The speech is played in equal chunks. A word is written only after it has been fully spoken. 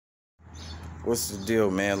What's the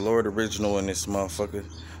deal, man? Lord Original in this motherfucker.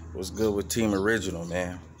 What's good with Team Original,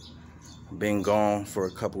 man? Been gone for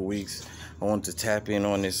a couple weeks. I wanted to tap in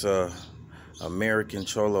on this American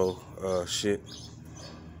cholo shit.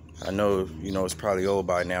 I know, it's probably old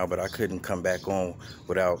by now, but I couldn't come back on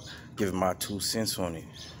without giving my 2 cents on it.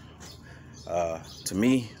 To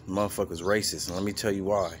me, motherfucker's racist, and let me tell you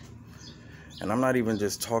why. And I'm not even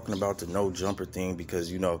just talking about the no jumper thing,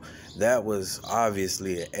 because that was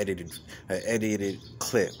obviously an edited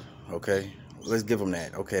clip. Okay, let's give him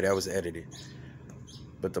that. Okay, that was edited.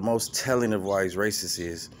 But the most telling of why he's racist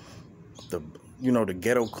is the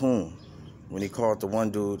ghetto coon. When he called the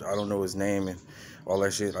one dude, I don't know his name and all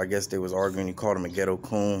that shit. I guess they was arguing. He called him a ghetto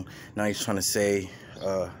coon. Now he's trying to say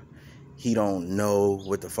he don't know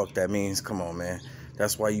what the fuck that means. Come on, man.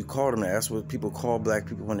 That's why you called him that. That's what people call black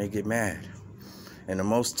people when they get mad. And the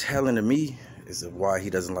most telling to me is why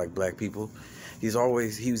he doesn't like black people. He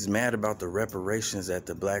was mad about the reparations that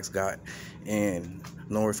the blacks got in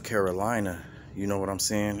North Carolina. You know what I'm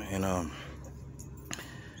saying? And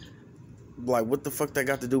like, what the fuck that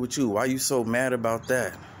got to do with you? Why you so mad about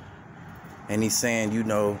that? And he's saying,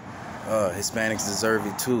 Hispanics deserve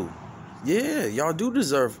it too. Yeah, y'all do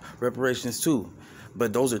deserve reparations too.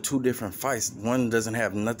 But those are two different fights. One doesn't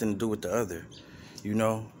have nothing to do with the other.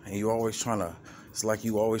 And you always trying to, it's like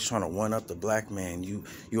you always trying to one up the black man. You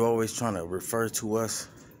always trying to refer to us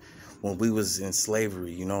when we was in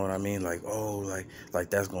slavery, you know what I mean? Like, oh, like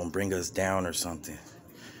that's gonna bring us down or something.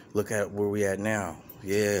 Look at where we at now.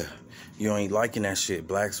 Yeah, you ain't liking that shit.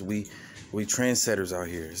 Blacks, we trendsetters out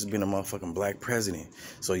here. This has been a motherfucking black president.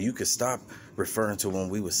 So you could stop referring to when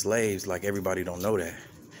we were slaves like everybody don't know that.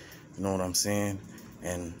 You know what I'm saying?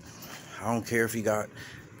 And I don't care if he got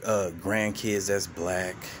grandkids that's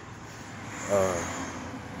black.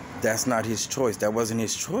 That's not his choice. That wasn't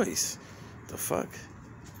his choice. The fuck?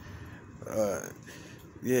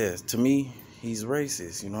 Yeah, to me, he's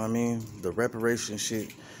racist. You know what I mean? The reparation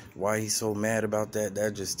shit, why he's so mad about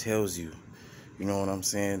that just tells you, you know what I'm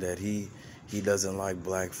saying, that he doesn't like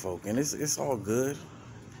black folk. And it's all good.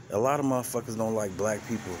 A lot of motherfuckers don't like black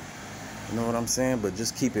people. You know what I'm saying? But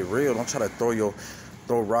just keep it real. Don't try to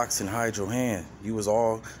throw rocks and hide your hand. You was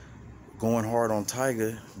all going hard on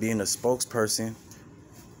Tiger, being a spokesperson,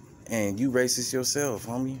 and you racist yourself,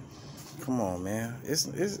 homie. Come on, man. It's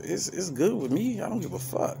good with me. I don't give a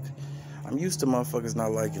fuck. I'm used to motherfuckers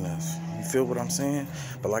not liking us. You feel what I'm saying?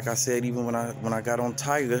 But like I said, even when I got on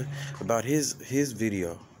Tiger about his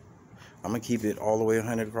video, I'm gonna keep it all the way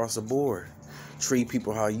 100 across the board. Treat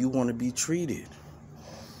people how you want to be treated.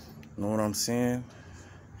 You know what I'm saying?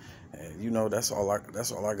 And that's all I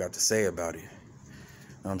got to say about it.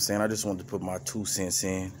 You know what I'm saying? I just wanted to put my 2 cents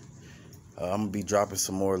in. I'm gonna be dropping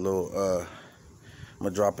some more I'm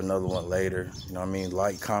gonna drop another one later. You know what I mean?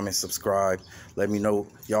 Like, comment, subscribe. Let me know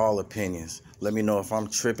y'all opinions. Let me know if I'm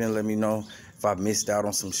tripping. Let me know if I missed out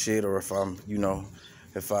on some shit, or if I'm,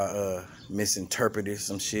 if I misinterpreted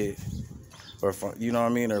some shit, or if I, you know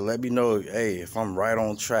what I mean? Or let me know, hey, if I'm right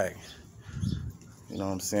on track. You know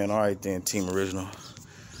what I'm saying? All right then, Team Original.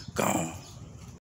 Gone.